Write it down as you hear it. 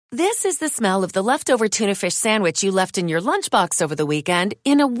This is the smell of the leftover tuna fish sandwich you left in your lunchbox over the weekend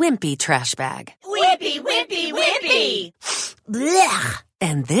in a wimpy trash bag. Wimpy, wimpy, wimpy! Blech!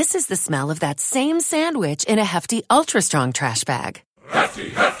 And this is the smell of that same sandwich in a Hefty Ultra Strong trash bag.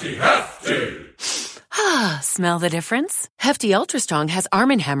 Hefty, hefty, hefty! Smell the difference? Hefty Ultra Strong has Arm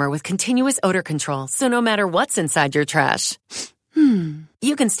 & Hammer with continuous odor control, so no matter what's inside your trash,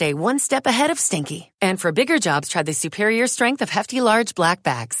 you can stay one step ahead of stinky. And for bigger jobs, try the superior strength of Hefty Large Black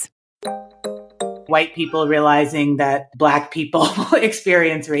Bags. White people realizing that Black people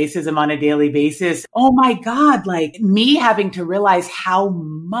experience racism on a daily basis. Oh my God, like me having to realize how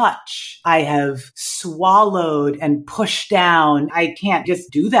much I have swallowed and pushed down. I can't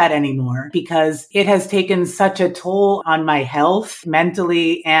just do that anymore because it has taken such a toll on my health,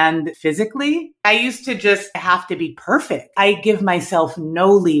 mentally and physically. I used to just have to be perfect. I give myself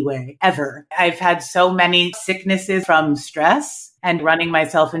no leeway ever. I've had so many sicknesses from stress and running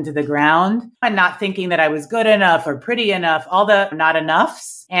myself into the ground and not thinking that I was good enough or pretty enough, all the not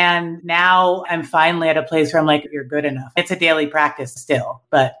enoughs. And now I'm finally at a place where I'm like, you're good enough. It's a daily practice still,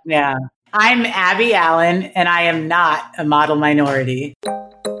 but yeah. I'm Abby Allen and I am not a model minority.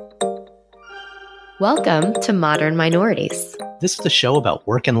 Welcome to Modern Minorities. This is a show about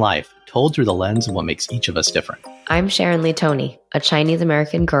work and life, told through the lens of what makes each of us different. I'm Sharon Lee Tony, a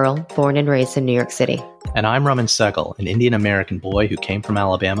Chinese-American girl born and raised in New York City. And I'm Raman Sehgal, an Indian-American boy who came from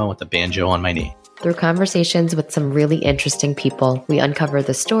Alabama with a banjo on my knee. Through conversations with some really interesting people, we uncover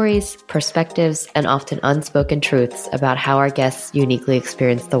the stories, perspectives, and often unspoken truths about how our guests uniquely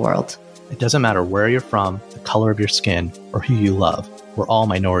experience the world. It doesn't matter where you're from, the color of your skin, or who you love. We're all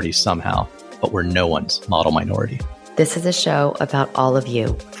minorities somehow, but we're no one's model minority. This is a show about all of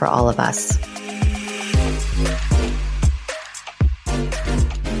you, for all of us.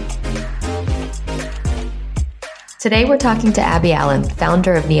 Today we're talking to Abby Allen,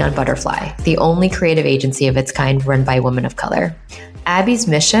 founder of Neon Butterfly, the only creative agency of its kind run by women of color. Abby's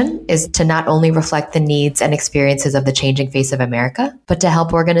mission is to not only reflect the needs and experiences of the changing face of America, but to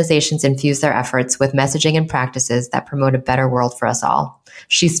help organizations infuse their efforts with messaging and practices that promote a better world for us all.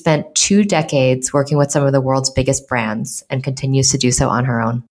 She spent 2 decades working with some of the world's biggest brands and continues to do so on her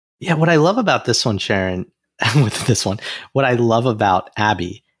own. Yeah, what I love about this one, Sharon, what I love about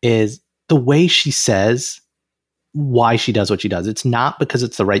Abby is the way she says why she does what she does. It's not because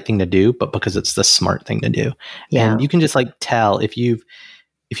it's the right thing to do, but because it's the smart thing to do. Yeah. And you can just like tell if you've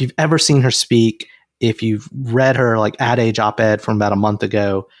ever seen her speak, if you've read her like Ad Age op-ed from about a month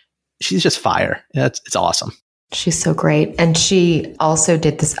ago, she's just fire. It's awesome. She's so great. And she also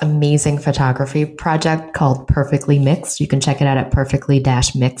did this amazing photography project called Perfectly Mixed. You can check it out at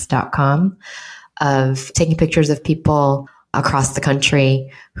perfectly-mixed.com of taking pictures of people across the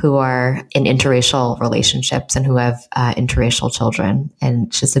country who are in interracial relationships and who have interracial children. And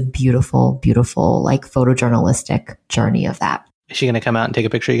it's just a beautiful, beautiful, like photojournalistic journey of that. Is she going to come out and take a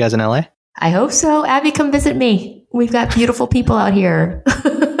picture of you guys in LA? I hope so. Abby, come visit me. We've got beautiful people out here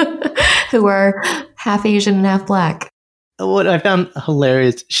who are half Asian and half Black. What I found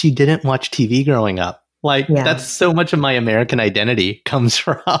hilarious, she didn't watch TV growing up. That's so much of my American identity comes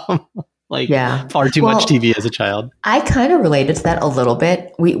from. Far too much TV as a child. I kind of related to that a little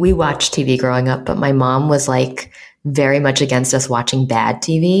bit. We watched TV growing up, but my mom was like very much against us watching bad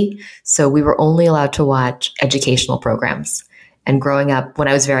TV. So we were only allowed to watch educational programs. And growing up, when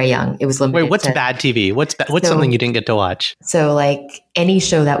I was very young, it was limited. Wait, what's bad TV? What's something you didn't get to watch? So like any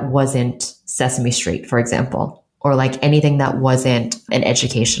show that wasn't Sesame Street, for example. Or like anything that wasn't an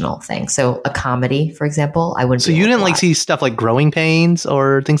educational thing. So a comedy, for example, I wouldn't. So you didn't like see stuff like Growing Pains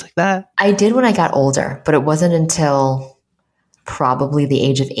or things like that? I did when I got older, but it wasn't until probably the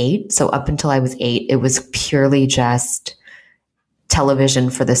age of 8. So up until I was 8, it was purely just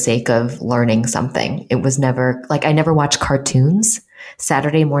television for the sake of learning something. It was never like I never watched cartoons.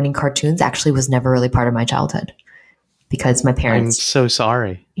 Saturday morning cartoons actually was never really part of my childhood. Because my parents... I'm so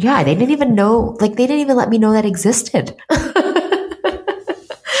sorry. Yeah, they didn't even know, they didn't even let me know that existed.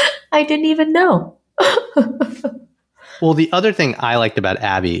 I didn't even know. Well, the other thing I liked about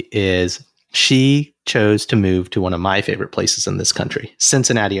Abby is she chose to move to one of my favorite places in this country,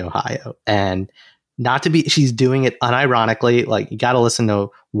 Cincinnati, Ohio. And she's doing it unironically. Like, you got to listen to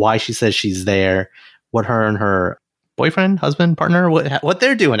why she says she's there, what her and her boyfriend, husband, partner, what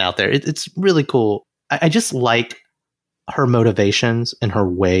they're doing out there. It's really cool. I just like her motivations and her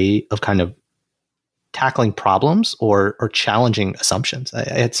way of kind of tackling problems or challenging assumptions.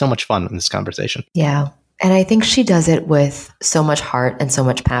 I had so much fun in this conversation. Yeah. And I think she does it with so much heart and so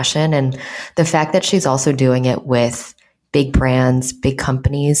much passion. And the fact that she's also doing it with big brands, big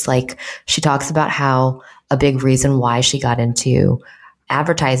companies, like she talks about how a big reason why she got into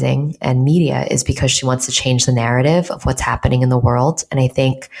advertising and media is because she wants to change the narrative of what's happening in the world. And I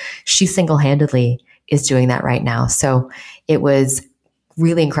think she single-handedly is doing that right now. So it was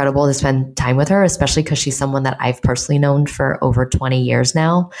really incredible to spend time with her, especially because she's someone that I've personally known for over 20 years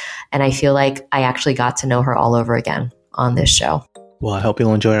now. And I feel like I actually got to know her all over again on this show. Well, I hope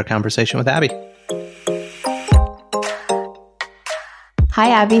you'll enjoy our conversation with Abby. Hi,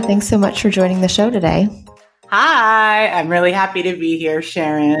 Abby. Thanks so much for joining the show today. Hi, I'm really happy to be here,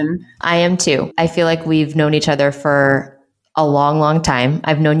 Sharon. I am too. I feel like we've known each other for a long, long time.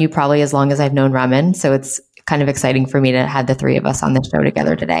 I've known you probably as long as I've known Raman. So it's kind of exciting for me to have the three of us on the show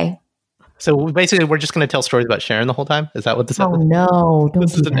together today. So basically, we're just going to tell stories about Sharon the whole time? Is that what this is? Oh, no.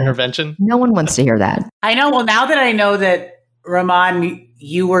 This is an intervention? No one wants to hear that. I know. Well, now that I know that, Raman,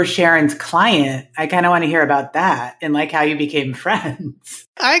 you were Sharon's client, I kind of want to hear about that and like how you became friends.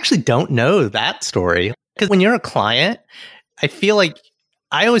 I actually don't know that story. Because when you're a client, I feel like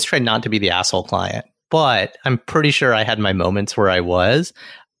I always try not to be the asshole client, but I'm pretty sure I had my moments where I was.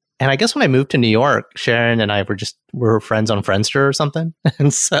 And I guess when I moved to New York, Sharon and I were friends on Friendster or something.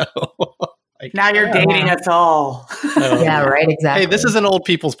 And so like, now you're dating us all. Yeah, right. Exactly. Hey, this is an old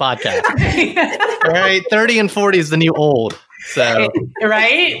people's podcast. All right. 30 and 40 is the new old. So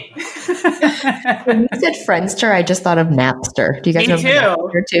right? When you said Friendster, I just thought of Napster. Do you guys Me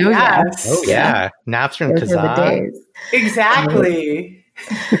remember too. Napster too? Yes. Oh yeah. Napster and Those were the Kazaa. days. Exactly.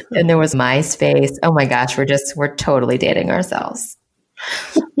 And there was MySpace. Oh my gosh, we're totally dating ourselves.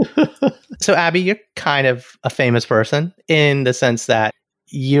 So Abby, you're kind of a famous person in the sense that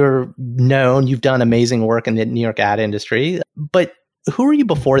you're known, you've done amazing work in the New York ad industry, but who were you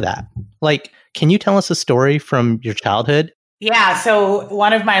before that? Like, can you tell us a story from your childhood? Yeah. So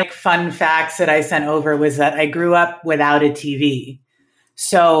one of my fun facts that I sent over was that I grew up without a TV.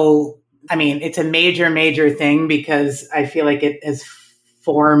 So, I mean, it's a major, major thing because I feel like it has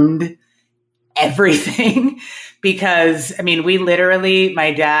formed everything. Because, I mean, we literally,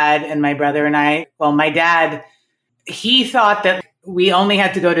 my dad and my brother and I, well, my dad, he thought that we only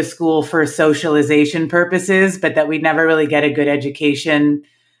had to go to school for socialization purposes, but that we'd never really get a good education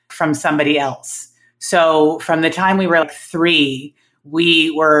from somebody else. So from the time we were like 3,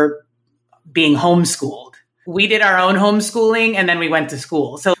 we were being homeschooled. We did our own homeschooling and then we went to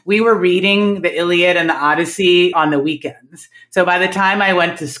school. So we were reading the Iliad and the Odyssey on the weekends. So by the time I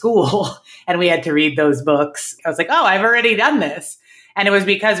went to school and we had to read those books, I was like, oh, I've already done this. And it was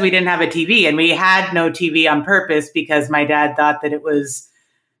because we didn't have a TV, and we had no TV on purpose because my dad thought that it was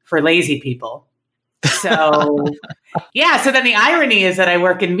for lazy people. So, yeah. So then the irony is that I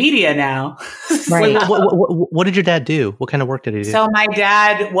work in media now. Right. What did your dad do? What kind of work did he do? So my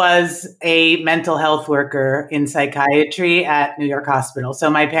dad was a mental health worker in psychiatry at New York Hospital. So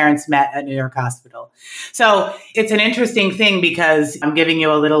my parents met at New York Hospital. So it's an interesting thing because I'm giving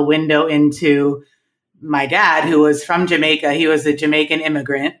you a little window into my dad, who was from Jamaica. He was a Jamaican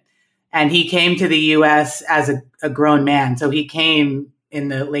immigrant, and he came to the U.S. as a grown man. So he came in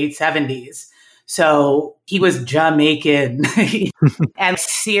the late 70s. So he was Jamaican and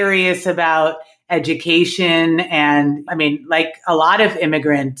serious about education. And I mean, like a lot of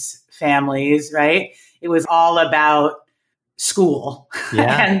immigrant families, right? It was all about school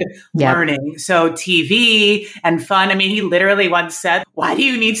and learning. So TV and fun. I mean, he literally once said, why do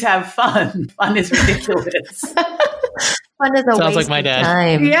you need to have fun? Fun is ridiculous. Fun is a Sounds waste like my of dad.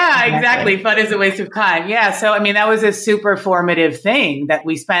 time. Yeah, exactly. Fun is a waste of time. Yeah. So, I mean, that was a super formative thing that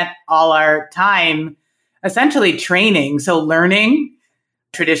we spent all our time essentially training. So learning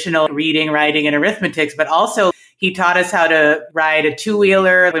traditional reading, writing, and arithmetics, but also he taught us how to ride a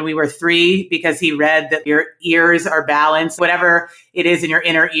 2-wheeler when we were 3 because he read that your ears are balanced. Whatever it is in your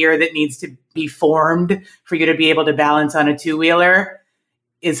inner ear that needs to be formed for you to be able to balance on a 2-wheeler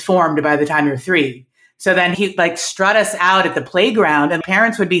is formed by the time you're 3. So then he'd like strut us out at the playground and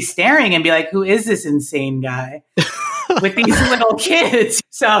parents would be staring and be like, who is this insane guy with these little kids?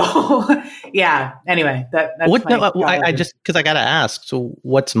 So yeah, anyway, that's I just, because I got to ask, so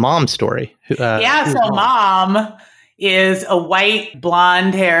what's mom's story? So mom is a white,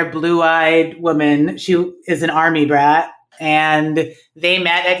 blonde hair, blue-eyed woman. She is an army brat, and they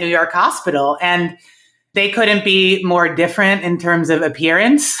met at New York Hospital, and they couldn't be more different in terms of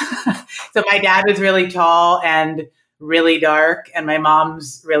appearance. So my dad was really tall and really dark, and my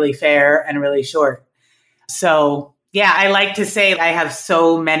mom's really fair and really short. So yeah, I like to say I have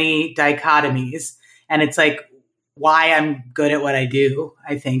so many dichotomies, and it's like why I'm good at what I do,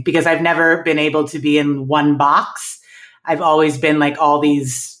 I think, because I've never been able to be in one box. I've always been like all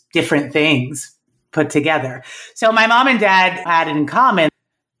these different things put together. So my mom and dad had in common,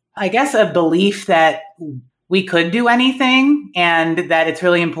 I guess, a belief that we could do anything and that it's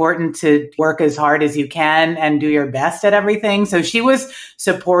really important to work as hard as you can and do your best at everything. So she was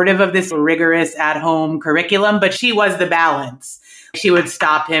supportive of this rigorous at-home curriculum, but she was the balance. She would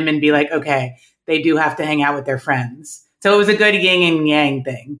stop him and be like, okay, they do have to hang out with their friends. So it was a good yin and yang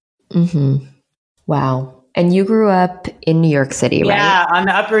thing. Mm-hmm. Wow. And you grew up in New York City, right? Yeah, on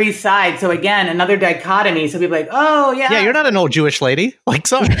the Upper East Side. So again, another dichotomy. So people are like, oh, yeah. Yeah, you're not an old Jewish lady. Like,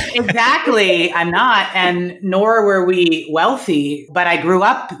 sorry. Exactly. I'm not. And nor were we wealthy. But I grew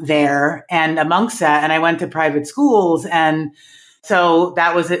up there and amongst that. And I went to private schools. And so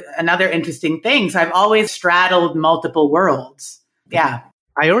that was another interesting thing. So I've always straddled multiple worlds. Yeah.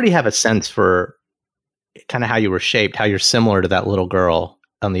 I already have a sense for kind of how you were shaped, how you're similar to that little girl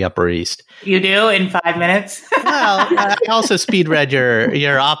on the Upper East. You do in 5 minutes? Well, I also speed read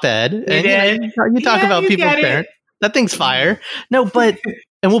your op-ed. You did? You talk about people's parents. That thing's fire. No, but,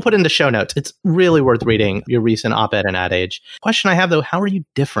 and we'll put it in the show notes. It's really worth reading your recent op-ed in Ad Age. Question I have though, how are you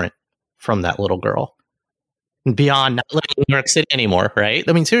different from that little girl? Beyond not living in New York City anymore, right?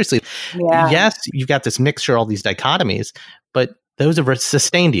 I mean, seriously, yes, you've got this mixture, all these dichotomies, but those have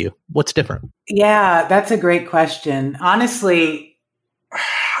sustained you. What's different? Yeah, that's a great question. Honestly,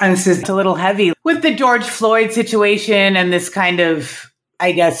 and this is a little heavy with the George Floyd situation and this kind of,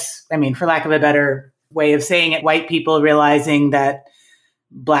 I guess, I mean, for lack of a better way of saying it, white people realizing that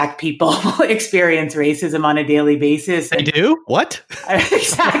Black people experience racism on a daily basis. They do? What?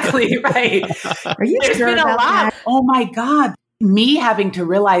 Exactly, right. Are you There's sure been a about lot. that? Oh my God. Me having to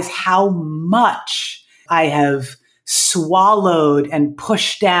realize how much I have swallowed and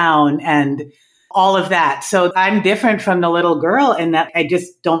pushed down and all of that. So I'm different from the little girl in that I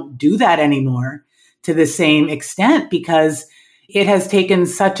just don't do that anymore to the same extent because it has taken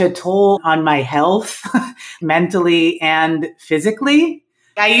such a toll on my health, mentally and physically.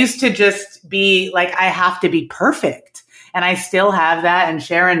 I used to just be like, I have to be perfect. And I still have that. And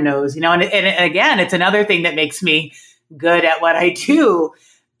Sharon knows, you know, and again, it's another thing that makes me good at what I do,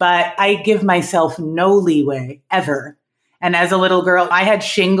 but I give myself no leeway ever. And as a little girl, I had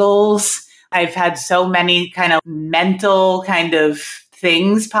shingles. I've had so many kind of mental kind of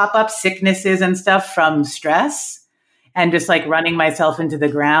things pop up, sicknesses and stuff from stress and just like running myself into the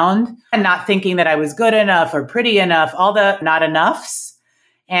ground and not thinking that I was good enough or pretty enough, all the not enoughs.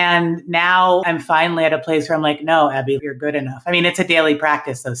 And now I'm finally at a place where I'm like, no, Abby, you're good enough. I mean, it's a daily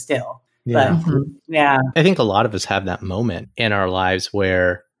practice though still. Yeah. But yeah. I think a lot of us have that moment in our lives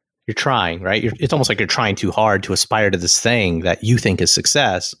where you're trying, right? It's almost like you're trying too hard to aspire to this thing that you think is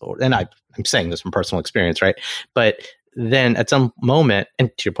success. And I'm saying this from personal experience, right? But then at some moment,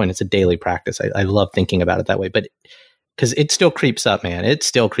 and to your point, it's a daily practice. I love thinking about it that way, but because it still creeps up, man. It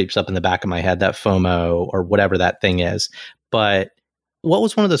still creeps up in the back of my head, that FOMO or whatever that thing is. But what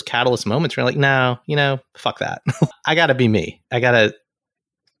was one of those catalyst moments where you're like, no, you know, fuck that. I got to be me. I got to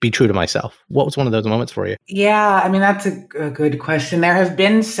be true to myself. What was one of those moments for you? Yeah, I mean, that's a good question. There have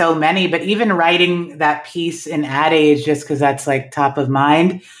been so many, but even writing that piece in Ad Age, just because that's like top of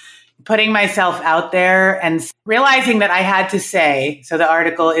mind, putting myself out there and realizing that I had to say, so the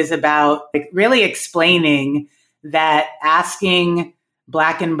article is about like really explaining that asking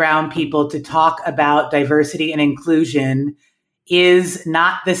Black and brown people to talk about diversity and inclusion is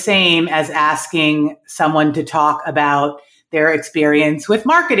not the same as asking someone to talk about their experience with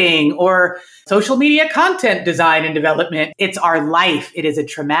marketing or social media content design and development. It's our life. It is a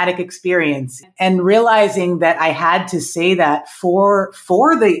traumatic experience. And realizing that I had to say that for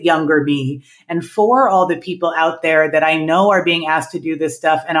the younger me and for all the people out there that I know are being asked to do this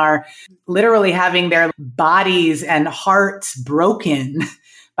stuff and are literally having their bodies and hearts broken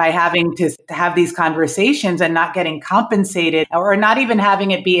by having to have these conversations and not getting compensated or not even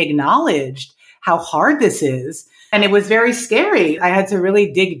having it be acknowledged how hard this is. And it was very scary. I had to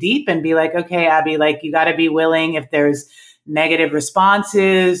really dig deep and be like, okay, Abby, like you got to be willing if there's negative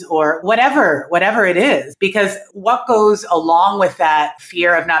responses or whatever it is, because what goes along with that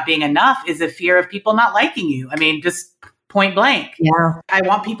fear of not being enough is a fear of people not liking you. I mean, just point blank. Yeah. I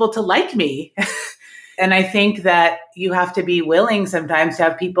want people to like me. And I think that you have to be willing sometimes to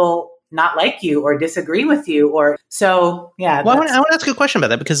have people not like you or disagree with you or so. Yeah. Well, I want to ask you a question about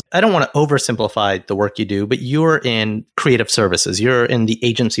that because I don't want to oversimplify the work you do, but you're in creative services. You're in the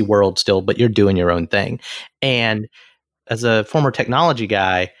agency world still, but you're doing your own thing. And as a former technology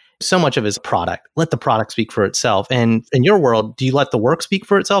guy, so much of it is product. Let the product speak for itself. And in your world, do you let the work speak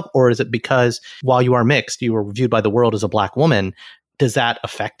for itself? Or is it because while you are mixed, you were viewed by the world as a Black woman? Does that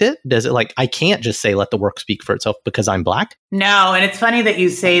affect it? Does it like, I can't just say, let the work speak for itself because I'm Black? No. And it's funny that you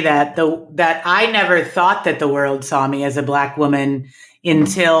say that, that I never thought that the world saw me as a Black woman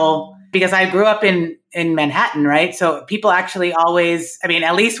until, because I grew up in in Manhattan, right? So people actually always, I mean,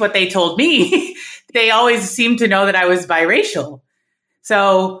 at least what they told me, they always seemed to know that I was biracial.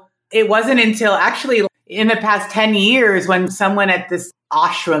 So it wasn't until actually in the past 10 years when someone at this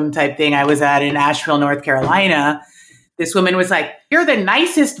ashram type thing I was at in Asheville, North Carolina, this woman was like, "You're the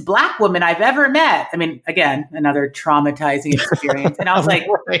nicest Black woman I've ever met." I mean, again, another traumatizing experience. And I was like,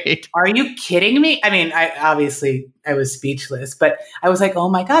 right. Are you kidding me? I mean, I was speechless, but I was like, oh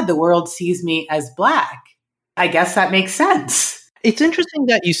my God, the world sees me as Black. I guess that makes sense. It's interesting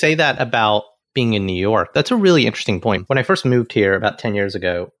that you say that about being in New York. That's a really interesting point. When I first moved here about 10 years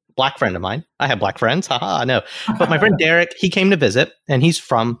ago, Black friend of mine, I have Black friends, haha, no. But my friend Derek, he came to visit, and he's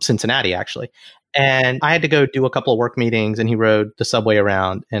from Cincinnati, actually. And I had to go do a couple of work meetings, and he rode the subway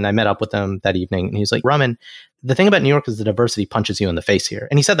around, and I met up with him that evening. And he's like, "Raman, the thing about New York is the diversity punches you in the face here."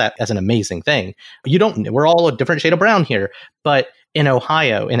 And he said that as an amazing thing. We're all a different shade of brown here. But in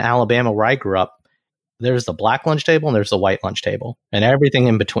Ohio, in Alabama, where I grew up, there's the Black lunch table and there's the white lunch table and everything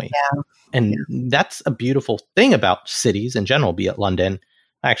in between. Yeah. And that's a beautiful thing about cities in general, be it London,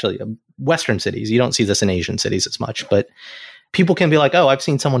 actually Western cities. You don't see this in Asian cities as much, but people can be like, "Oh, I've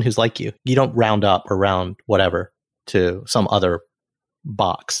seen someone who's like you." You don't round up or round whatever to some other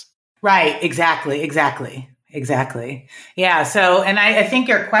box. Right. Exactly. Yeah. So, and I think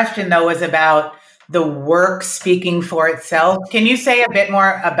your question though was about the work speaking for itself. Can you say a bit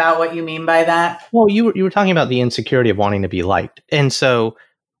more about what you mean by that? Well, you were talking about the insecurity of wanting to be liked. And so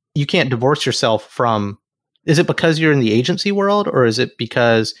you can't divorce yourself from, is it because you're in the agency world, or is it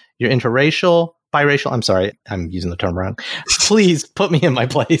because you're interracial, biracial? I'm sorry, I'm using the term wrong. Please put me in my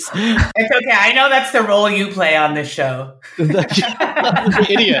place. It's okay. I know that's the role you play on this show. The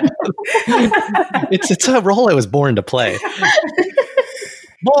idiot. It's a role I was born to play.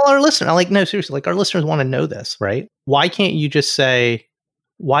 Well, our listeners want to know this, right? Why can't you just say,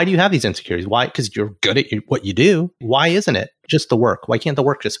 why do you have these insecurities? Why? Because you're good at what you do. Why isn't it just the work? Why can't the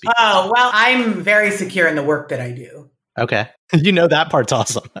work just be? Oh, well, I'm very secure in the work that I do. Okay. You know that part's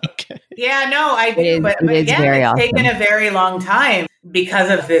awesome. Okay. Yeah, no, I do. But again, it's taken a very long time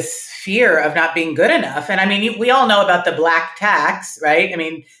because of this fear of not being good enough. And I mean, we all know about the Black tax, right? I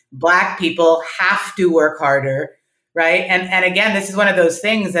mean, Black people have to work harder. Right. And again, this is one of those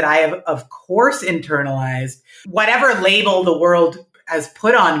things that I have, of course, internalized. Whatever label the world has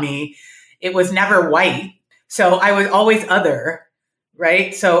put on me, it was never white. So I was always other.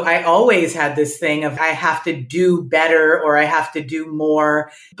 Right. So I always had this thing of I have to do better or I have to do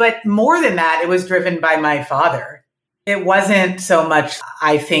more. But more than that, it was driven by my father. It wasn't so much,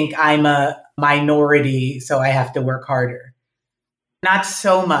 I think I'm a minority, so I have to work harder. Not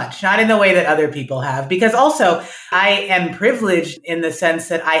so much, not in the way that other people have, because also I am privileged in the sense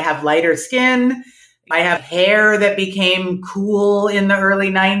that I have lighter skin. I have hair that became cool in the early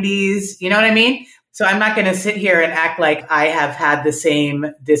 90s. You know what I mean? So I'm not going to sit here and act like I have had the same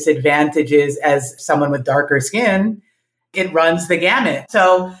disadvantages as someone with darker skin. It runs the gamut.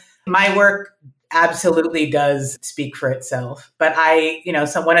 So my work absolutely does speak for itself. But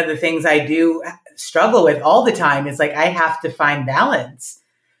so one of the things I do struggle with all the time is like, I have to find balance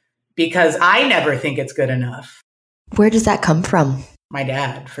because I never think it's good enough. Where does that come from? My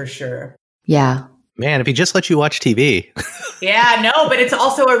dad, for sure. Yeah. Man, if he just let you watch TV. Yeah, no, but it's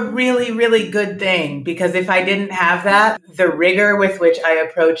also a really, really good thing because if I didn't have that, the rigor with which I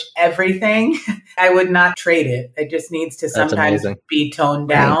approach everything, I would not trade it. It just needs to sometimes be toned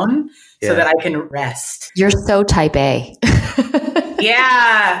down so that I can rest. You're so type A.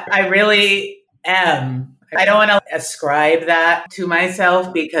 Yeah, I really am. I don't want to ascribe that to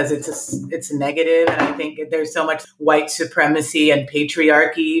myself because it's negative. And I think there's so much white supremacy and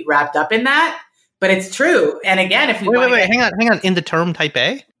patriarchy wrapped up in that. But it's true. And again, if we wait, hang on. In the term type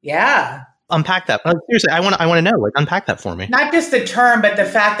A? Yeah. Unpack that. Seriously, I want to know. Like, unpack that for me. Not just the term, but the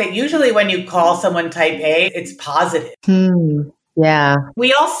fact that usually when you call someone type A, it's positive. Yeah.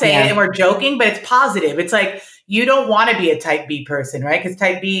 We all say it and we're joking, but it's positive. It's like you don't want to be a type B person, right? Because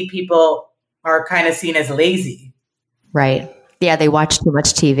type B people are kind of seen as lazy. Right. Yeah, they watch too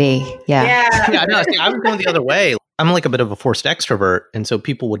much TV. Yeah. No, see, I was going the other way. I'm like a bit of a forced extrovert, and so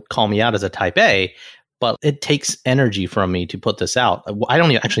people would call me out as a type A, but it takes energy from me to put this out. I don't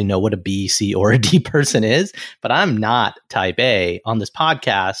even actually know what a B, C, or a D person is, but I'm not type A. On this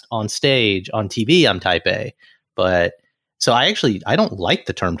podcast, on stage, on TV, I'm type A. But so I don't like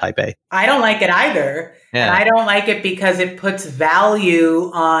the term type A. I don't like it either. Yeah. And I don't like it because it puts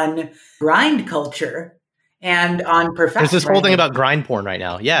value on grind culture. And on perfection. There's this whole thing about grind porn right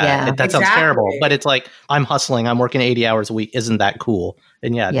now. Yeah, that sounds terrible. But it's like, I'm hustling, I'm working 80 hours a week. Isn't that cool?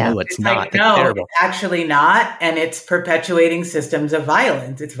 And no, it's not. Like, no, it's actually not. And it's perpetuating systems of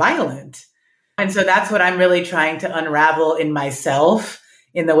violence. It's violent. And so that's what I'm really trying to unravel in myself,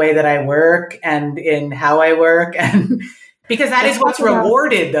 in the way that I work and in how I work. And because that is what's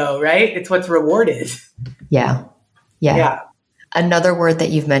rewarded though, right? It's what's rewarded. Yeah. Another word that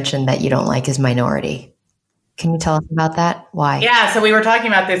you've mentioned that you don't like is minority. Can you tell us about that? Why? Yeah. So we were talking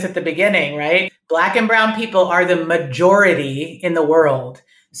about this at the beginning, right? Black and brown people are the majority in the world.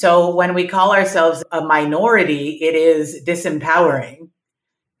 So when we call ourselves a minority, it is disempowering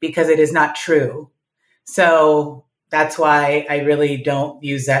because it is not true. So that's why I really don't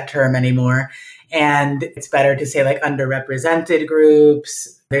use that term anymore. And it's better to say like underrepresented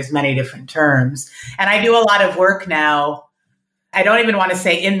groups. There's many different terms. And I do a lot of work now. I don't even want to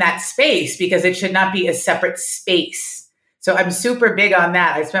say in that space because it should not be a separate space. So I'm super big on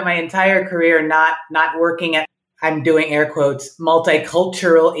that. I spent my entire career not working at, I'm doing air quotes,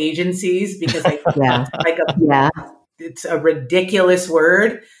 multicultural agencies because it's a ridiculous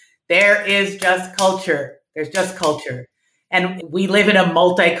word. There is just culture. There's just culture. And we live in a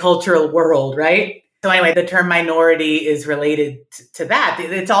multicultural world, right? So anyway, the term minority is related to that.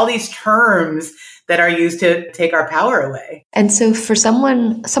 It's all these terms that are used to take our power away. And so for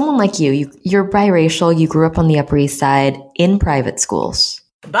someone like you're biracial, you grew up on the Upper East Side in private schools.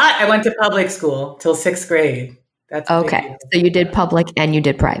 But I went to public school till 6th grade. That's okay. So you did public and you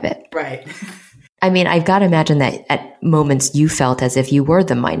did private. Right. I mean, I've got to imagine that at moments you felt as if you were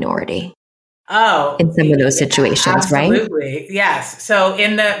the minority. Oh, in some of those situations, absolutely. right? Absolutely. Yes. So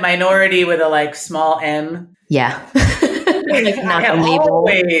in the minority with a like small M. Yeah. Like not the label.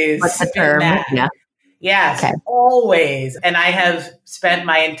 Always what's the term? Yeah. Yes, okay. Always. And I have spent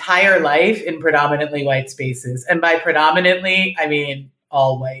my entire life in predominantly white spaces. And by predominantly, I mean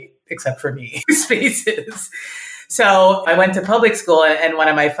all white, except for me, spaces. So I went to public school. And one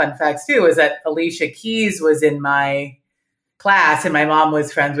of my fun facts too is that Alicia Keys was in my class and my mom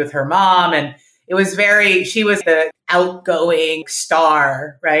was friends with her mom. And it was she was the outgoing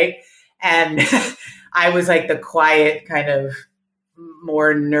star, right? And I was like the quiet kind of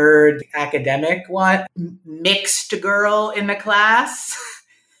more nerd academic one, mixed girl in the class.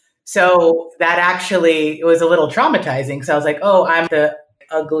 So that actually, it was a little traumatizing because I was like, oh, I'm the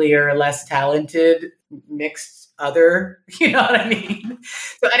uglier, less talented, mixed other, you know what I mean?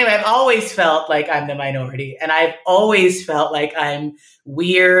 So anyway, I've always felt like I'm the minority and I've always felt like I'm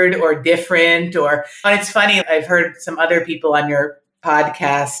weird or different and it's funny, I've heard some other people on your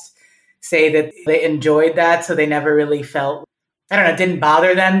podcast say that they enjoyed that. So they never really felt, I don't know, it didn't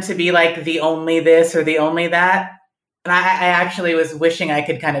bother them to be like the only this or the only that. And I actually was wishing I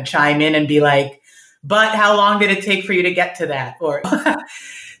could kind of chime in and be like, but how long did it take for you to get to that? Or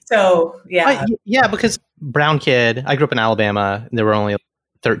so, yeah. Yeah, because brown kid, I grew up in Alabama. There were only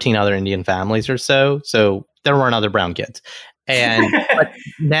 13 other Indian families or so. So there weren't other brown kids. And but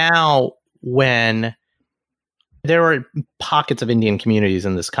now when there were pockets of Indian communities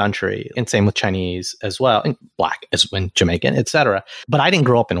in this country, and same with Chinese as well, and Black as when Jamaican, etc. But I didn't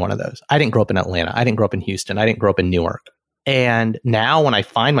grow up in one of those. I didn't grow up in Atlanta. I didn't grow up in Houston. I didn't grow up in Newark. And now when I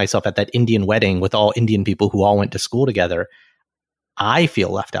find myself at that Indian wedding with all Indian people who all went to school together, I feel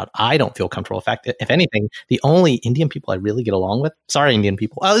left out. I don't feel comfortable. In fact, if anything, the only Indian people I really get along with, sorry, Indian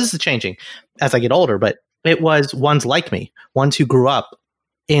people. Oh, this is changing as I get older, but it was ones like me, ones who grew up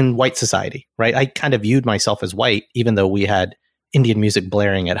in white society, right? I kind of viewed myself as white, even though we had Indian music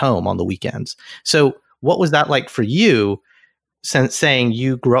blaring at home on the weekends. So what was that like for you, since saying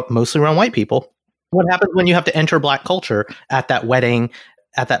you grew up mostly around white people? What happens when you have to enter Black culture at that wedding,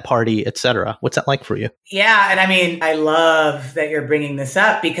 at that party, etc.? What's that like for you? Yeah. And I mean, I love that you're bringing this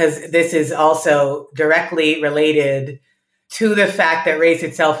up because this is also directly related to the fact that race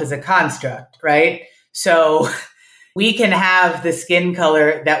itself is a construct, right? So we can have the skin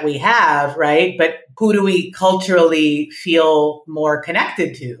color that we have, right? But who do we culturally feel more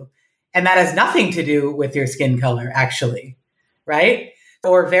connected to? And that has nothing to do with your skin color, actually, right?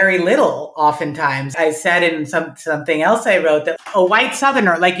 Or very little, oftentimes. I said in something else I wrote that a white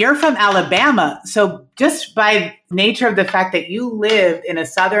Southerner, like you're from Alabama. So just by nature of the fact that you lived in a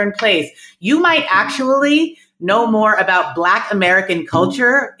Southern place, you might actually know more about Black American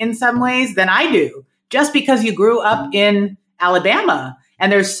culture in some ways than I do, just because you grew up in Alabama.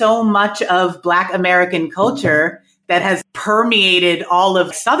 And there's so much of Black American culture that has permeated all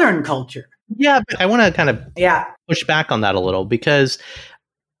of Southern culture. Yeah, but I want to kind of push back on that a little because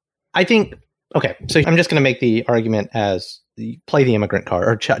I think, okay, so I'm just going to make the argument as play the immigrant card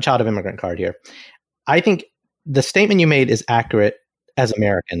or child of immigrant card here. I think the statement you made is accurate as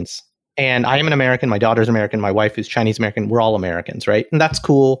Americans. And I am an American. My daughter's American. My wife is Chinese American. We're all Americans, right? And that's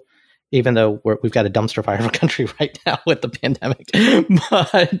cool. even though we've got a dumpster fire of a country right now with the pandemic.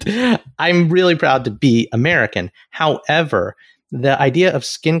 But I'm really proud to be American. However, the idea of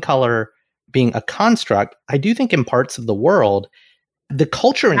skin color being a construct, I do think in parts of the world, the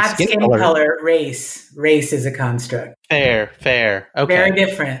culture in Not skin color, race. Race is a construct. Fair. Okay. Very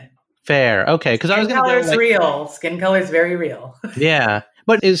different. Fair. Okay. Because I was going to go like, real. Skin color is very real. Yeah.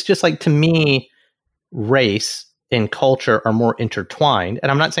 But it's just like, to me, race and culture are more intertwined.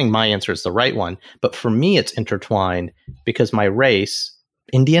 And I'm not saying my answer is the right one, but for me, it's intertwined because my race,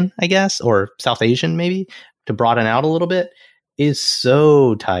 Indian, I guess, or South Asian, maybe, to broaden out a little bit, is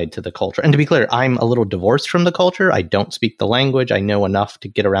so tied to the culture. And to be clear, I'm a little divorced from the culture. I don't speak the language. I know enough to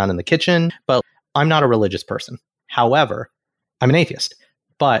get around in the kitchen, but I'm not a religious person. However, I'm an atheist,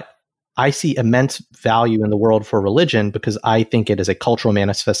 but I see immense value in the world for religion because I think it is a cultural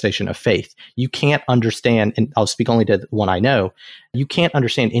manifestation of faith. You can't understand, and I'll speak only to the one I know, you can't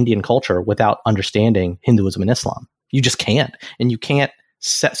understand Indian culture without understanding Hinduism and Islam. You just can't. And you can't.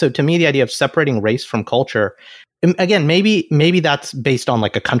 So to me, the idea of separating race from culture, again, maybe that's based on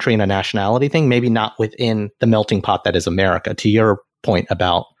like a country and a nationality thing, maybe not within the melting pot that is America, to your point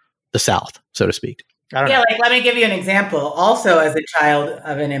about the South, so to speak. I don't know. Like, let me give you an example. Also, as a child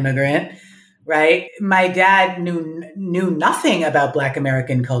of an immigrant, right? My dad knew nothing about Black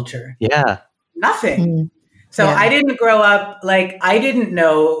American culture. Yeah. Nothing. Mm. So Yeah. I didn't grow up, like, I didn't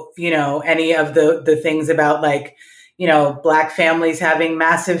know, any of the things about, like, Black families having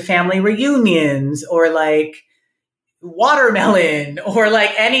massive family reunions or like watermelon or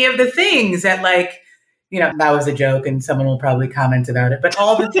like any of the things that, like, that was a joke and someone will probably comment about it, but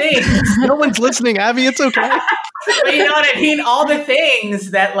all the things. No one's listening, Abby. It's okay. But you know what I mean? All the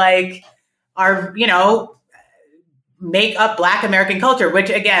things that, like, are, make up Black American culture, which,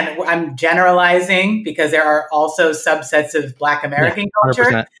 again, I'm generalizing because there are also subsets of Black American culture.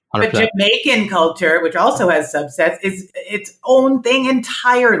 100%. But Jamaican culture, which also has subsets, is its own thing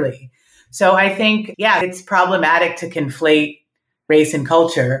entirely. So I think, it's problematic to conflate race and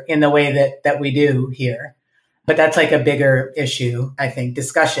culture in the way that we do here. But that's like a bigger issue, I think,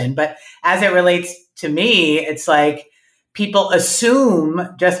 discussion. But as it relates to me, it's like people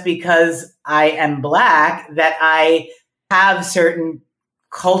assume just because I am Black that I have certain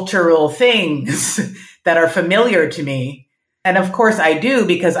cultural things that are familiar to me. And of course I do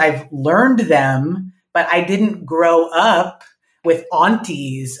because I've learned them, but I didn't grow up with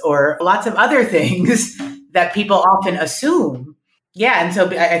aunties or lots of other things that people often assume. Yeah. And so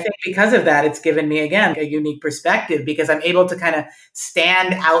I think because of that, it's given me, again, a unique perspective because I'm able to kind of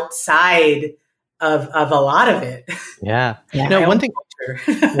stand outside of a lot of it. Yeah. One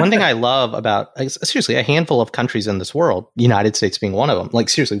thing I love about, seriously, a handful of countries in this world, United States being one of them, like,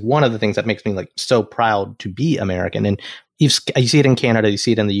 seriously, one of the things that makes me, like, so proud to be American. And you see it in Canada, you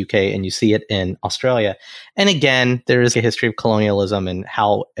see it in the UK, and you see it in Australia. And again, there is a history of colonialism and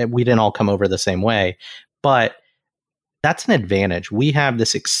how we didn't all come over the same way. But that's an advantage. We have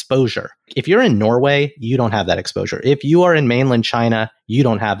this exposure. If you're in Norway, you don't have that exposure. If you are in mainland China, you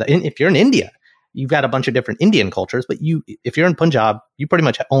don't have that. And if you're in India, you've got a bunch of different Indian cultures, but if you're in Punjab, you pretty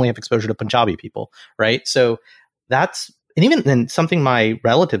much only have exposure to Punjabi people, right? So and even then, something my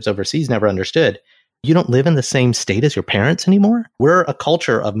relatives overseas never understood. You don't live in the same state as your parents anymore. We're a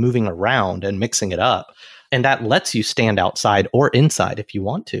culture of moving around and mixing it up. And that lets you stand outside or inside if you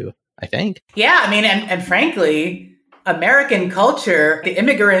want to, I think. Yeah, I mean, and frankly, American culture, the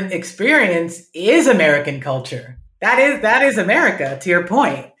immigrant experience is American culture. That is America, to your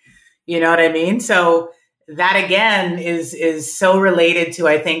point. You know what I mean? So that, again, is so related to,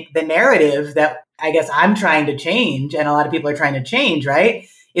 I think, the narrative that I guess I'm trying to change and a lot of people are trying to change, right?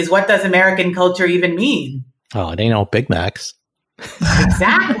 Is what does American culture even mean? Oh, it ain't all Big Macs.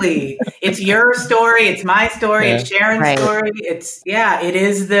 Exactly. It's your story. It's my story. Yeah. It's Sharon's story. It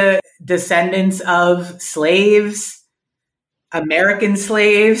is the descendants of slaves, American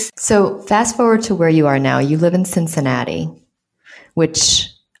slaves. So fast forward to where you are now. You live in Cincinnati, which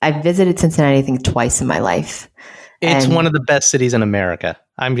I've visited Cincinnati, I think, twice in my life. It's one of the best cities in America.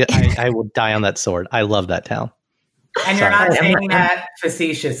 I will die on that sword. I love that town. And you're not saying that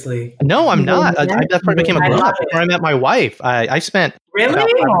facetiously. No, I'm not. That's where I became a grown-up. Where I met my wife. I spent really about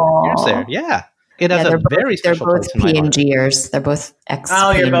 5 years there. Yeah. It has a very special place in my heart. They're both PNGers. They're both ex.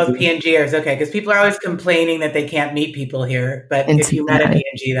 Oh, you're both PNGers. Okay. Because people are always complaining that they can't meet people here. But if you met a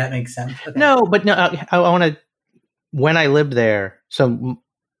PNG, that makes sense. Okay. No, but no, I want to, when I lived there, so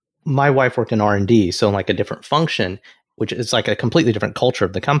my wife worked in R&D, so like a different function, which is like a completely different culture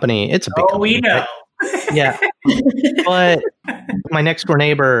of the company. It's a big company. We know. Right? Yeah. But my next door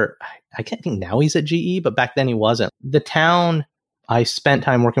neighbor, I can't think now he's at GE, but back then he wasn't. The town, I spent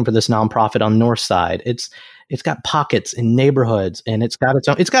time working for this nonprofit on North Side. It's got pockets in neighborhoods, and it's got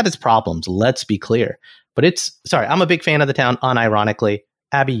its problems. Let's be clear. But I'm a big fan of the town, unironically.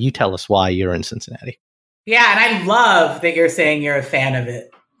 Abby, you tell us why you're in Cincinnati. Yeah, and I love that you're saying you're a fan of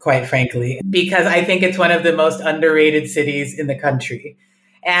it, quite frankly, because I think it's one of the most underrated cities in the country.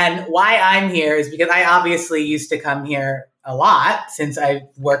 And why I'm here is because I obviously used to come here a lot since I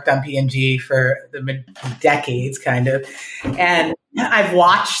worked on P&G for the decades, kind of. And I've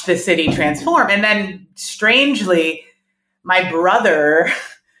watched the city transform. And then strangely, my brother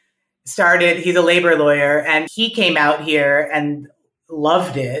he's a labor lawyer, and he came out here and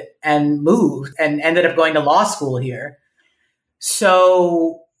loved it and moved and ended up going to law school here.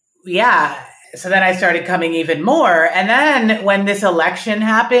 So, yeah. So then I started coming even more. And then when this election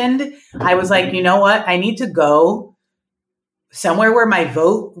happened, I was like, you know what? I need to go somewhere where my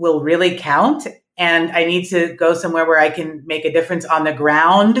vote will really count. And I need to go somewhere where I can make a difference on the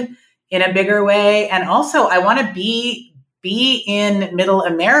ground in a bigger way. And also I want to be in Middle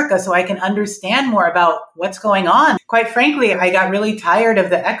America so I can understand more about what's going on. Quite frankly, I got really tired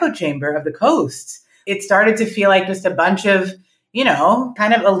of the echo chamber of the coasts. It started to feel like just a bunch of,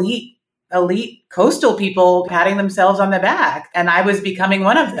 kind of elite coastal people patting themselves on the back. And I was becoming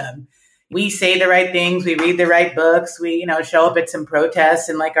one of them. We say the right things. We read the right books. We, show up at some protests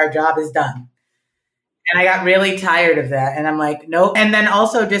and like our job is done. And I got really tired of that. And I'm like, nope. And then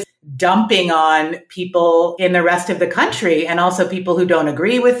also just dumping on people in the rest of the country and also people who don't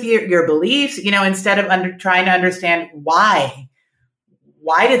agree with your beliefs, instead of trying to understand why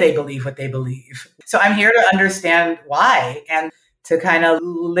do they believe what they believe? So I'm here to understand why and to kind of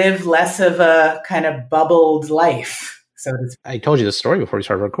live less of a kind of bubbled life. So I told you the story before we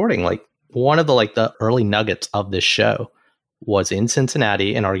started recording. Like one of the early nuggets of this show was in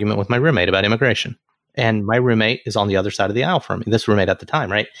Cincinnati, an argument with my roommate about immigration. And my roommate is on the other side of the aisle from me, this roommate at the time,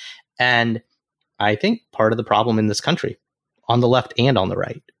 right? And I think part of the problem in this country, on the left and on the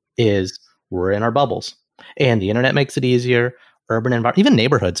right, is we're in our bubbles. And the internet makes it easier. Urban environment, even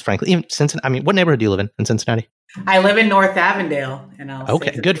neighborhoods, frankly. Even Cincinnati. I mean, what neighborhood do you live in Cincinnati? I live in North Avondale.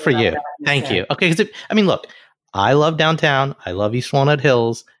 Okay, good for you. Thank you. Okay, because look, I love downtown. I love East Walnut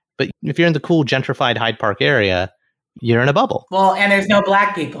Hills. But if you're in the cool gentrified Hyde Park area, you're in a bubble. Well, and there's no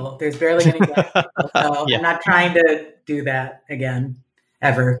black people. There's barely any black people. So yeah. I'm not trying to do that again,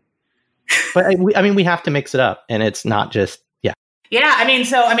 ever. But we have to mix it up. And it's not just, Yeah,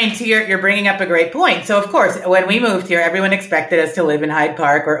 you're bringing up a great point. So, of course, when we moved here, everyone expected us to live in Hyde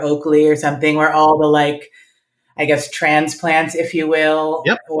Park or Oakley or something where all the, transplants, if you will,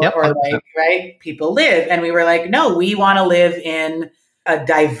 right, people live. And we were like, no, we want to live in a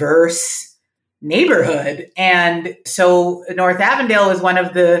diverse neighborhood. And so North Avondale was one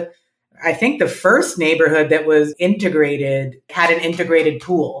of the first neighborhood that was had an integrated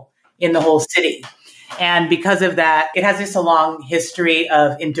pool in the whole city. And because of that, it has just a long history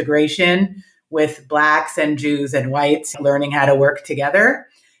of integration with Blacks and Jews and whites learning how to work together.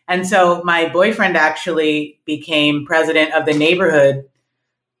 And so my boyfriend actually became president of the neighborhood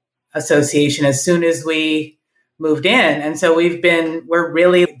association as soon as we moved in. And so we're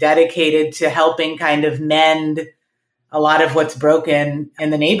really dedicated to helping kind of mend a lot of what's broken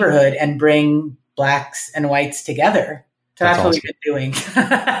in the neighborhood and bring Blacks and whites together. So that's what we've been doing.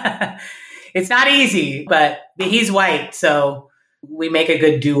 It's not easy, but he's white, so we make a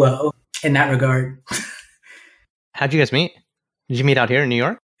good duo in that regard. How'd you guys meet? Did you meet out here in New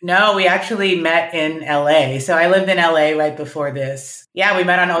York? No, we actually met in LA. So I lived in LA right before this. Yeah, we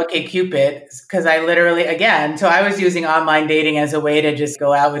met on OkCupid because I was using online dating as a way to just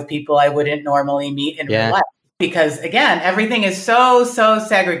go out with people I wouldn't normally meet in real life. Because again, everything is so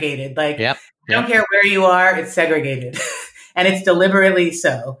segregated. I don't care where you are, it's segregated. And it's deliberately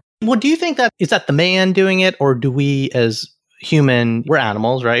so. Well, do you think is that the man doing it, or do we as we're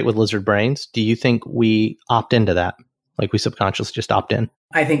animals, right, with lizard brains? Do you think we opt into that? Like we subconsciously just opt in?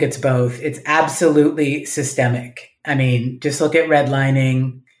 I think it's both. It's absolutely systemic. Just look at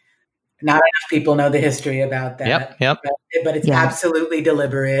redlining. Not enough people know the history about that. Yep. But it's absolutely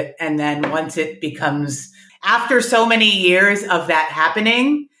deliberate. And then once it becomes, after so many years of that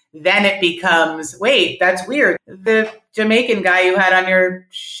happening, then it becomes, wait, that's weird. The Jamaican guy you had on your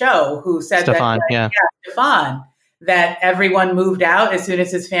show who said Stefan, Stefan, that everyone moved out as soon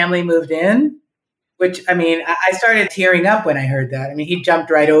as his family moved in, which, I started tearing up when I heard that. He jumped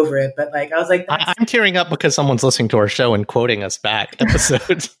right over it, but I was like, I'm tearing up because someone's listening to our show and quoting us back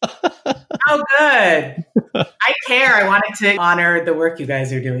episodes. Oh, good. I care. I wanted to honor the work you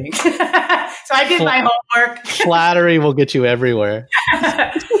guys are doing. So I did my homework. Flattery will get you everywhere.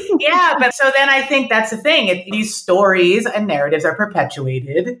 Yeah, but so then I think that's the thing. These stories and narratives are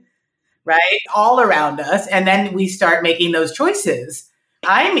perpetuated, right? All around us. And then we start making those choices.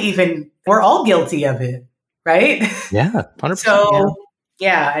 We're all guilty of it, right? Yeah, 100%. So,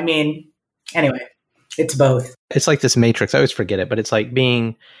 yeah, I mean, anyway, it's both. It's like this matrix. I always forget it, but it's like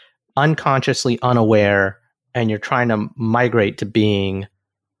being unconsciously unaware and you're trying to migrate to being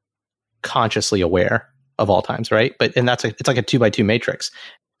consciously aware of all times, right? And it's like a 2x2 matrix.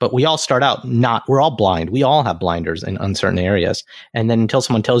 But we all start out we're all blind. We all have blinders in uncertain areas. And then until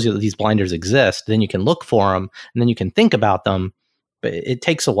someone tells you that these blinders exist, then you can look for them and then you can think about them. But it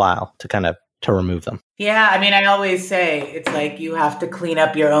takes a while to remove them. Yeah. I mean, I always say it's like you have to clean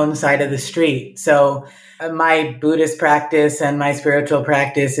up your own side of the street. So my Buddhist practice and my spiritual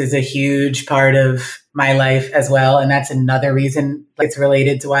practice is a huge part of my life as well. And that's another reason it's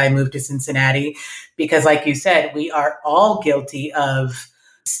related to why I moved to Cincinnati. Because like you said, we are all guilty of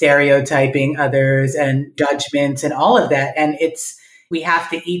stereotyping others and judgments and all of that. And we have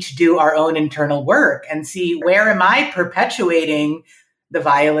to each do our own internal work and see, where am I perpetuating the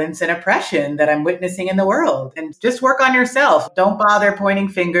violence and oppression that I'm witnessing in the world? And just work on yourself. Don't bother pointing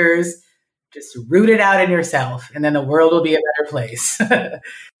fingers. Just root it out in yourself, and then the world will be a better place.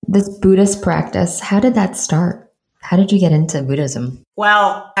 This Buddhist practice, how did that start? How did you get into Buddhism?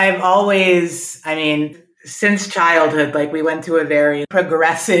 Well, since childhood, like we went to a very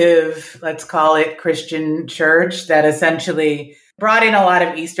progressive, let's call it Christian church that essentially brought in a lot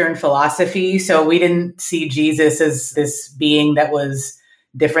of Eastern philosophy. So we didn't see Jesus as this being that was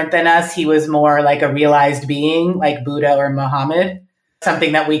different than us. He was more like a realized being like Buddha or Muhammad,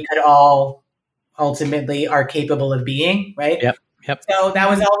 something that we could all ultimately are capable of being, right? Yep. So that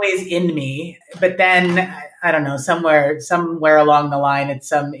was always in me. But then, I don't know, somewhere along the line at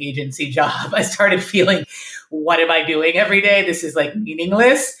some agency job, I started feeling, what am I doing every day? This is like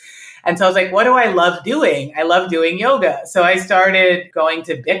meaningless. And so I was like, what do I love doing? I love doing yoga. So I started going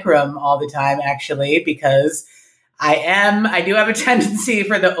to Bikram all the time, actually, because I do have a tendency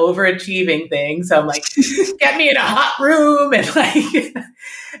for the overachieving thing. So I'm like, get me in a hot room and like,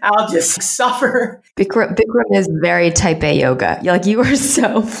 I'll just suffer. Bikram is very type A yoga. You are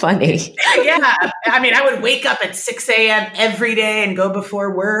so funny. Yeah. I mean, I would wake up at 6 a.m. every day and go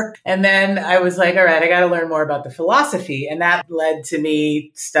before work. And then I was like, all right, I got to learn more about the philosophy. And that led to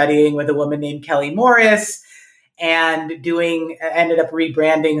me studying with a woman named Kelly Morris and ended up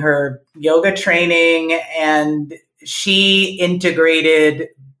rebranding her yoga training. And she integrated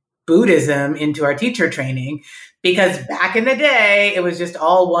Buddhism into our teacher training, because back in the day, it was just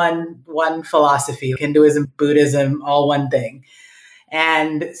all one philosophy, Hinduism, Buddhism, all one thing.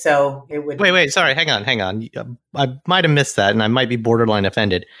 And so it would... Wait, sorry, hang on. I might have missed that, and I might be borderline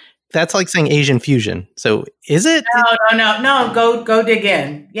offended. That's like saying Asian fusion. So is it? No, go dig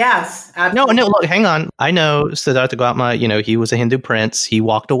in. Yes, absolutely. No, look, hang on. I know Siddhartha Gautama, he was a Hindu prince. He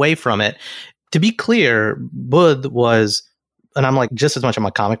walked away from it. To be clear, Buddha was, and I'm like just as much I'm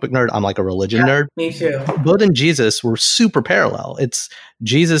a comic book nerd, I'm like a religion nerd. Me too. Buddha and Jesus were super parallel.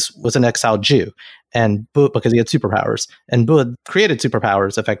 Jesus was an exiled Jew, and Buddha, because he had superpowers, and Buddha created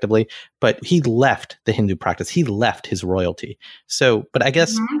superpowers effectively, but he left the Hindu practice. He left his royalty. So, but I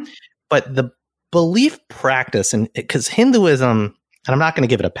guess, but the belief practice, and because Hinduism, and I'm not going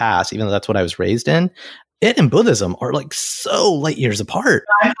to give it a pass, even though that's what I was raised in, it and Buddhism are like so light years apart.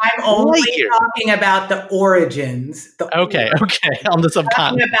 I'm only talking about the origins. Okay. On the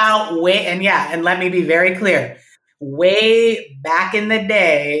subcontinent. And let me be very clear. Way back in the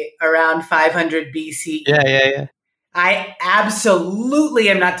day, around 500 BCE. Yeah. I absolutely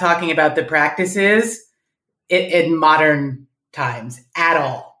am not talking about the practices in modern times at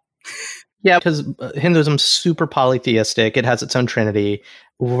all. Yeah, because Hinduism's super polytheistic. It has its own trinity,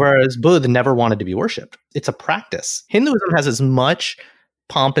 whereas Buddha never wanted to be worshipped. It's a practice. Hinduism has as much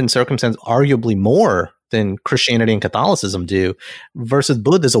pomp and circumstance, arguably more than Christianity and Catholicism do, versus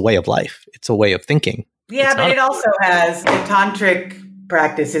Buddha is a way of life. It's a way of thinking. Yeah, but it also has the tantric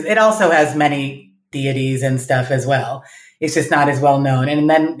practices. It also has many deities and stuff as well. It's just not as well known. And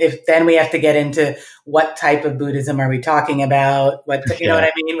then we have to get into what type of Buddhism are we talking about? What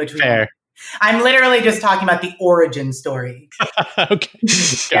I mean? Fair. I'm literally just talking about the origin story. Okay.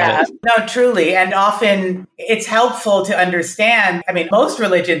 Yeah, no, truly. And often it's helpful to understand. I mean, most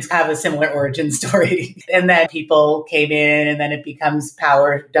religions have a similar origin story, and then people came in, and then it becomes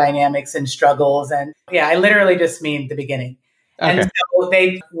power dynamics and struggles. And yeah, I literally just mean the beginning. Okay. And so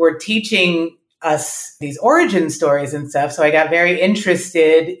they were teaching us these origin stories and stuff. So I got very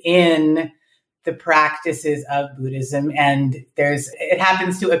interested in the practices of Buddhism, and it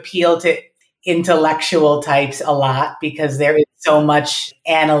happens to appeal to intellectual types a lot, because there is so much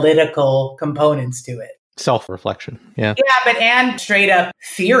analytical components to it. Self-reflection. Yeah. Yeah, and straight up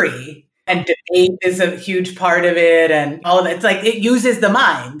theory and debate is a huge part of it. And all of it. It's like it uses the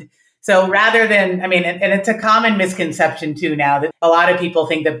mind. So rather than, and it's a common misconception too now that a lot of people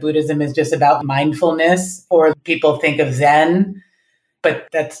think that Buddhism is just about mindfulness, or people think of Zen, but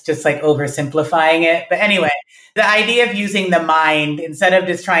that's just like oversimplifying it. But anyway, the idea of using the mind, instead of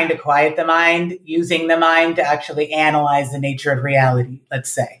just trying to quiet the mind, using the mind to actually analyze the nature of reality,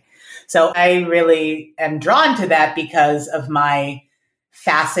 let's say. So I really am drawn to that because of my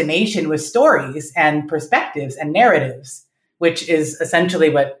fascination with stories and perspectives and narratives, which is essentially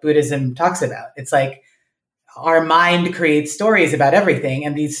what Buddhism talks about. It's like our mind creates stories about everything,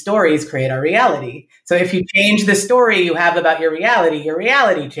 and these stories create our reality. So if you change the story you have about your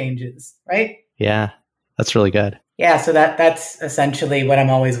reality changes, right? Yeah, that's really good. Yeah, so that's essentially what I'm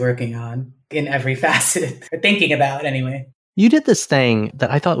always working on in every facet, or thinking about anyway. You did this thing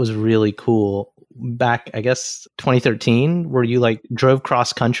that I thought was really cool back, I guess, 2013, where you like drove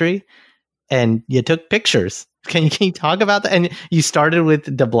cross country and you took pictures. Can you talk about that? And you started with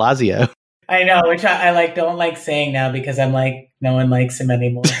de Blasio. I know, which I like don't like saying now because I'm like, no one likes him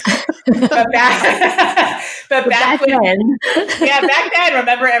anymore. but back then, back then,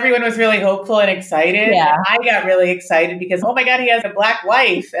 remember everyone was really hopeful and excited. Yeah. And I got really excited because, oh my God, he has a Black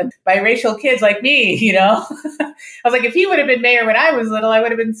wife and biracial kids like me, I was like, if he would have been mayor when I was little, I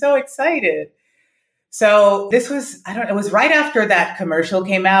would have been so excited. So this was, it was right after that commercial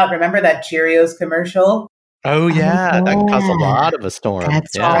came out. Remember that Cheerios commercial? Oh, yeah. That caused a lot of a storm.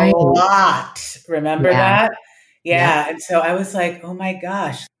 That's yeah. right. A lot. Remember that? Yeah. And so I was like, oh my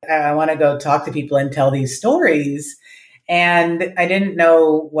gosh, I want to go talk to people and tell these stories. And I didn't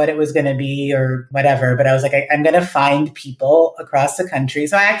know what it was going to be or whatever, but I was like, I'm going to find people across the country.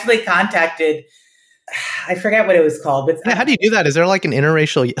 So I actually contacted, I forget what it was called, but how do you do that? Is there like an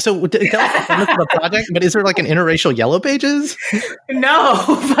interracial? So tell us the project, but is there like an interracial Yellow Pages? No,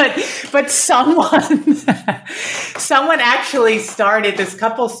 but someone actually started. This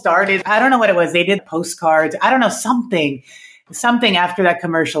couple started. I don't know what it was. They did postcards. I don't know, something after that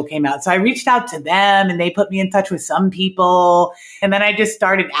commercial came out. So I reached out to them, and they put me in touch with some people, and then I just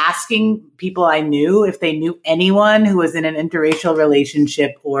started asking people I knew if they knew anyone who was in an interracial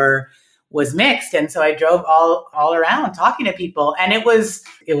relationship or was mixed. And so I drove all around talking to people, and it was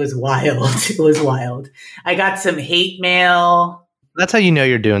wild. It was wild. I got some hate mail. That's how you know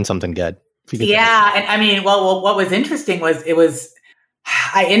you're doing something good. Yeah. And what was interesting was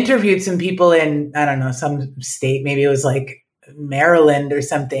I interviewed some people in, I don't know, some state, maybe it was like Maryland or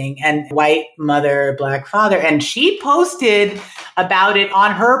something, and white mother, Black father. And she posted about it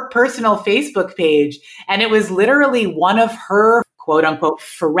on her personal Facebook page. And it was literally one of her quote unquote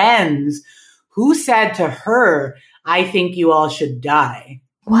friends who said to her, I think you all should die.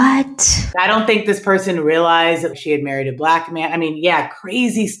 What? I don't think this person realized that she had married a Black man.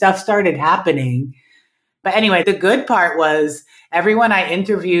 Crazy stuff started happening. But anyway, the good part was everyone I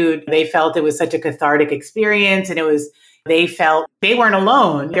interviewed, they felt it was such a cathartic experience, and they felt they weren't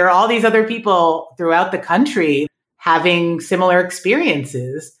alone. There are all these other people throughout the country having similar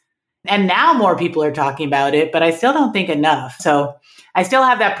experiences. And now more people are talking about it, but I still don't think enough. So I still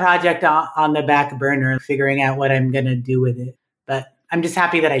have that project on the back burner, figuring out what I'm going to do with it. But I'm just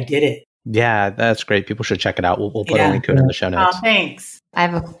happy that I did it. Yeah, that's great. People should check it out. We'll put a link to it in the show notes. Oh, thanks. I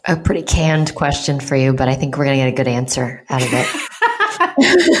have a pretty canned question for you, but I think we're going to get a good answer out of it.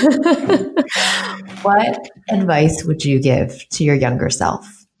 What advice would you give to your younger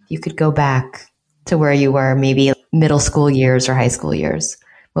self? You could go back to where you were, maybe middle school years or high school years.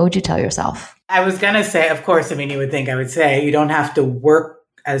 What would you tell yourself? I was going to say, of course, you would think I would say you don't have to work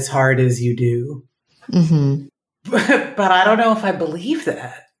as hard as you do. Mm-hmm. But I don't know if I believe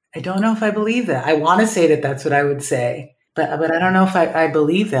that. I want to say that that's what I would say, but I don't know if I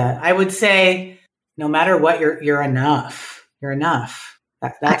believe that. I would say, no matter what, you're enough. You're enough.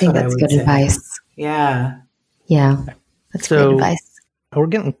 I think that's good advice. Yeah. Yeah. That's great advice. We're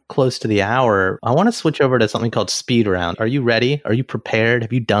getting close to the hour. I want to switch over to something called Speed Round. Are you ready? Are you prepared?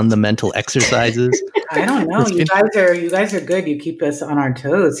 Have you done the mental exercises? I don't know. You guys are good. You keep us on our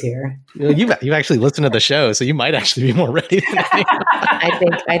toes here. You actually listened to the show, so you might actually be more ready than me.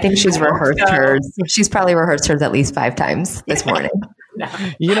 I think she's rehearsed hers. She's probably rehearsed hers at least 5 times this morning. No.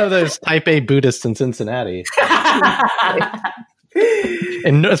 You know those Type A Buddhists in Cincinnati.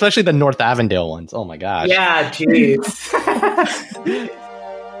 And especially the North Avondale ones. Oh my gosh. Yeah, jeez.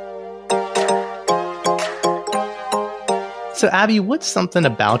 So, Abby, what's something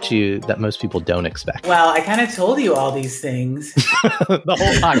about you that most people don't expect? Well, I kind of told you all these things. The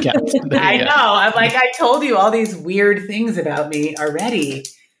whole podcast. I know. I'm like, I told you all these weird things about me already.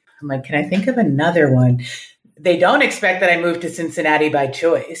 I'm like, can I think of another one? They don't expect that I moved to Cincinnati by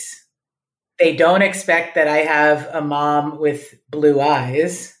choice. They don't expect that I have a mom with blue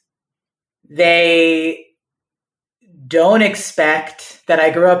eyes. They don't expect that I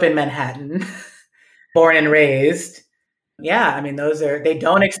grew up in Manhattan, born and raised. Yeah, I mean, they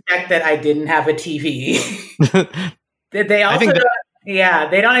don't expect that I didn't have a TV. They also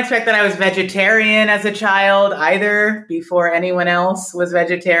they don't expect that I was vegetarian as a child either, before anyone else was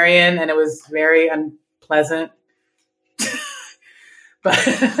vegetarian, and it was very unpleasant.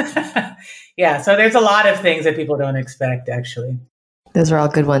 But yeah, so there's a lot of things that people don't expect, actually. Those are all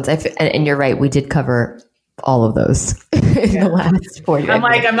good ones. And you're right, we did cover all of those in the last 40 minutes. I'm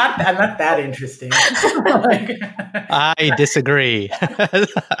like, I'm not that interesting. I disagree.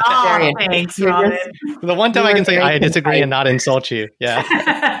 Oh, thanks, Robin. The one time I can say I disagree and not insult you.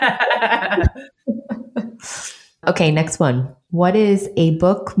 Yeah. Okay, next one. What is a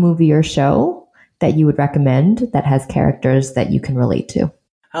book, movie, or show that you would recommend that has characters that you can relate to?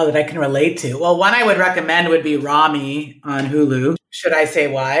 Oh, that I can relate to. Well, one I would recommend would be Rami on Hulu. Should I say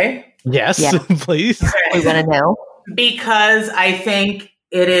why? Yes, yeah. Please. We want to know. Because I think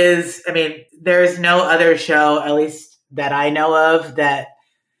it is, I mean, there's no other show, at least that I know of, that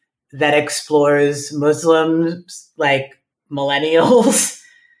explores Muslims, like millennials,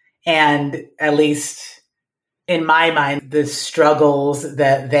 and at least in my mind, the struggles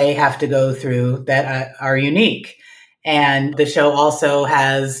that they have to go through that are unique. And the show also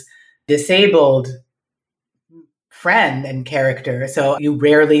has disabled friend and character. So you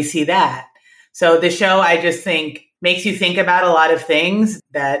rarely see that. So the show, I just think, makes you think about a lot of things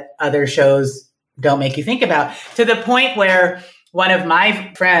that other shows don't make you think about, to the point where one of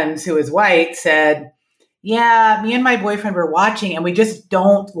my friends who is white said, yeah, me and my boyfriend were watching and we just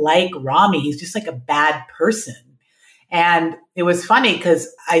don't like Rami. He's just like a bad person. And it was funny because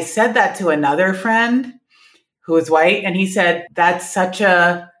I said that to another friend who was white, and he said, that's such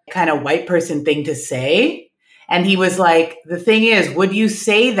a kind of white person thing to say. And he was like, the thing is, would you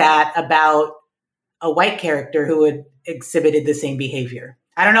say that about a white character who had exhibited the same behavior?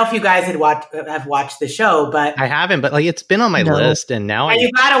 I don't know if you guys have watched the show, but I haven't. But like, it's been on my list, and now you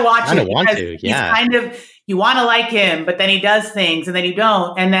gotta watch it. Want to? Yeah, he's kind of, you want to like him, but then he does things, and then you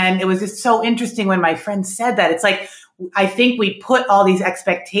don't. And then it was just so interesting when my friend said that. It's like, I think we put all these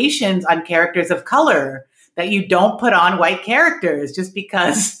expectations on characters of color that you don't put on white characters just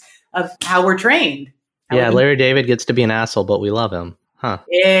because of how we're trained. Yeah, Larry David gets to be an asshole, but we love him. Huh.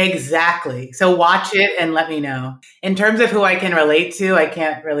 Exactly. So watch it and let me know. In terms of who I can relate to, I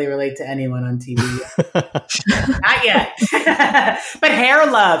can't really relate to anyone on TV. Not yet. But Hair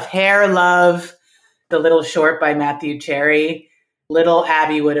Love, the little short by Matthew Cherry. Little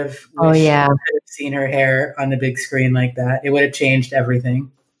Abby would have seen her hair on the big screen like that. It would have changed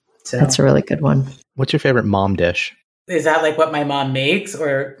everything. So that's a really good one. What's your favorite mom dish? Is that like what my mom makes,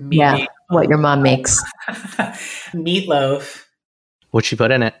 or me? Yeah, what your mom makes. Meatloaf. What'd she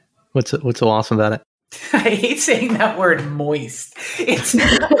put in it? What's so awesome about it? I hate saying that word, moist. It's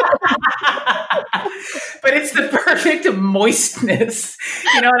but it's the perfect moistness.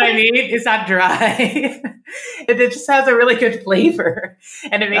 You know what I mean? It's not dry. It just has a really good flavor.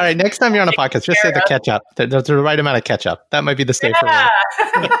 And it makes all right, next time you're on a podcast, just say the ketchup. There's the right amount of ketchup. That might be the safer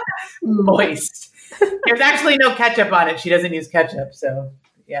way. Moist. There's actually no ketchup on it. She doesn't use ketchup, so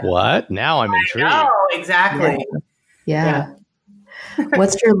yeah. What? Now I'm intrigued. Oh, exactly. Yeah.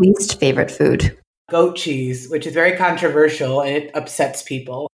 What's your least favorite food? Goat cheese, which is very controversial, and it upsets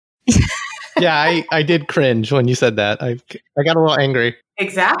people. Yeah, I did cringe when you said that. I got a little angry.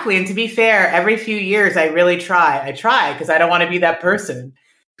 Exactly. And to be fair, every few years I really try. I try because I don't want to be that person.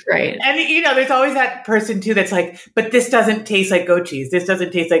 Right. And, there's always that person, too, that's like, but this doesn't taste like goat cheese. This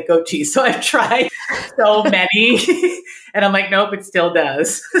doesn't taste like goat cheese. So I've tried so many. And I'm like, nope, it still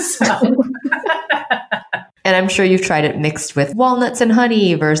does. So. And I'm sure you've tried it mixed with walnuts and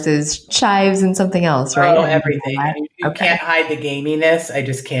honey versus chives and something else, right? Oh, everything. You can't hide the gaminess. I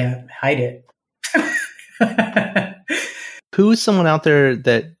just can't hide it. Who's someone out there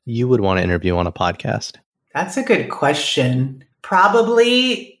that you would want to interview on a podcast? That's a good question.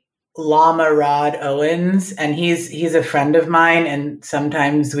 Probably Lama Rod Owens. And he's a friend of mine. And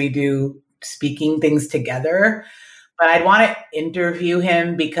sometimes we do speaking things together. But I'd want to interview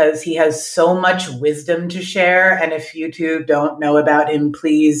him because he has so much wisdom to share. And if you two don't know about him,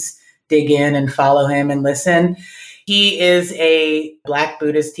 please dig in and follow him and listen. He is a Black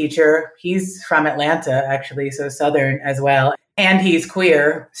Buddhist teacher. He's from Atlanta, actually, so Southern as well. And he's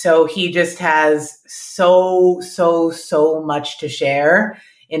queer. So he just has so much to share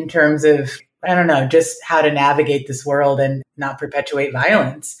in terms of, I don't know, just how to navigate this world and not perpetuate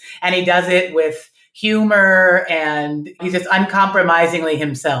violence. And he does it with humor, and he's just uncompromisingly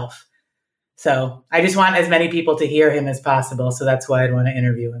himself. So I just want as many people to hear him as possible. So that's why I'd want to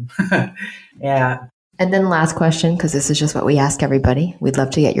interview him. Yeah. And then last question, because this is just what we ask everybody. We'd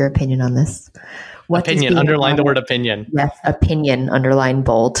love to get your opinion on this. Opinion, underline the word opinion. Yes, opinion, underline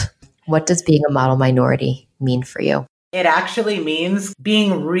bold. What does being a model minority mean for you? It actually means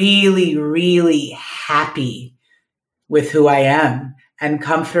being really, really happy with who I am and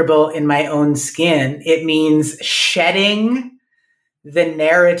comfortable in my own skin. It means shedding the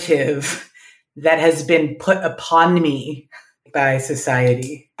narrative that has been put upon me by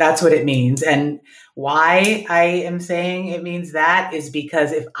society. That's what it means. And why I am saying it means that is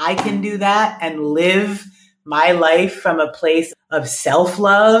because if I can do that and live my life from a place of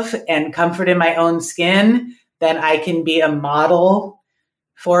self-love and comfort in my own skin, then I can be a model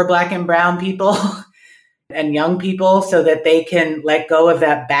for Black and brown people and young people so that they can let go of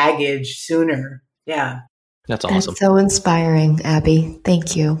that baggage sooner. Yeah. That's awesome. That's so inspiring, Abby.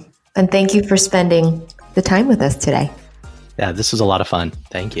 Thank you. And thank you for spending the time with us today. Yeah, this was a lot of fun.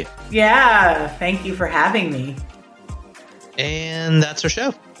 Thank you. Yeah, thank you for having me. And that's our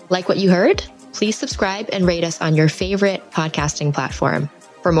show. Like what you heard? Please subscribe and rate us on your favorite podcasting platform.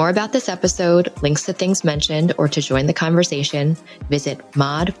 For more about this episode, links to things mentioned, or to join the conversation, visit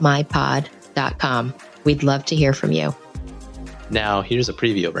modmypod.com. We'd love to hear from you. Now, here's a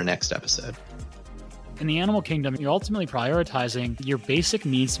preview of our next episode. In the animal kingdom, you're ultimately prioritizing your basic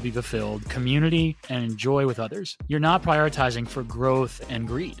needs to be fulfilled, community, and joy with others. You're not prioritizing for growth and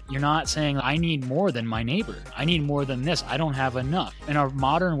greed. You're not saying, I need more than my neighbor. I need more than this. I don't have enough. In our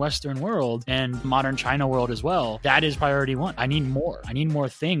modern Western world and modern China world as well, that is priority one. I need more. I need more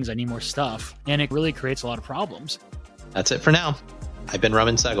things. I need more stuff. And it really creates a lot of problems. That's it for now. I've been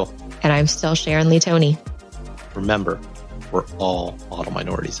Raman Sehgal. And I'm still Sharon Lee Tony. Remember, we're all model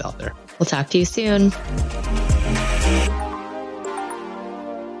minorities out there. We'll talk to you soon.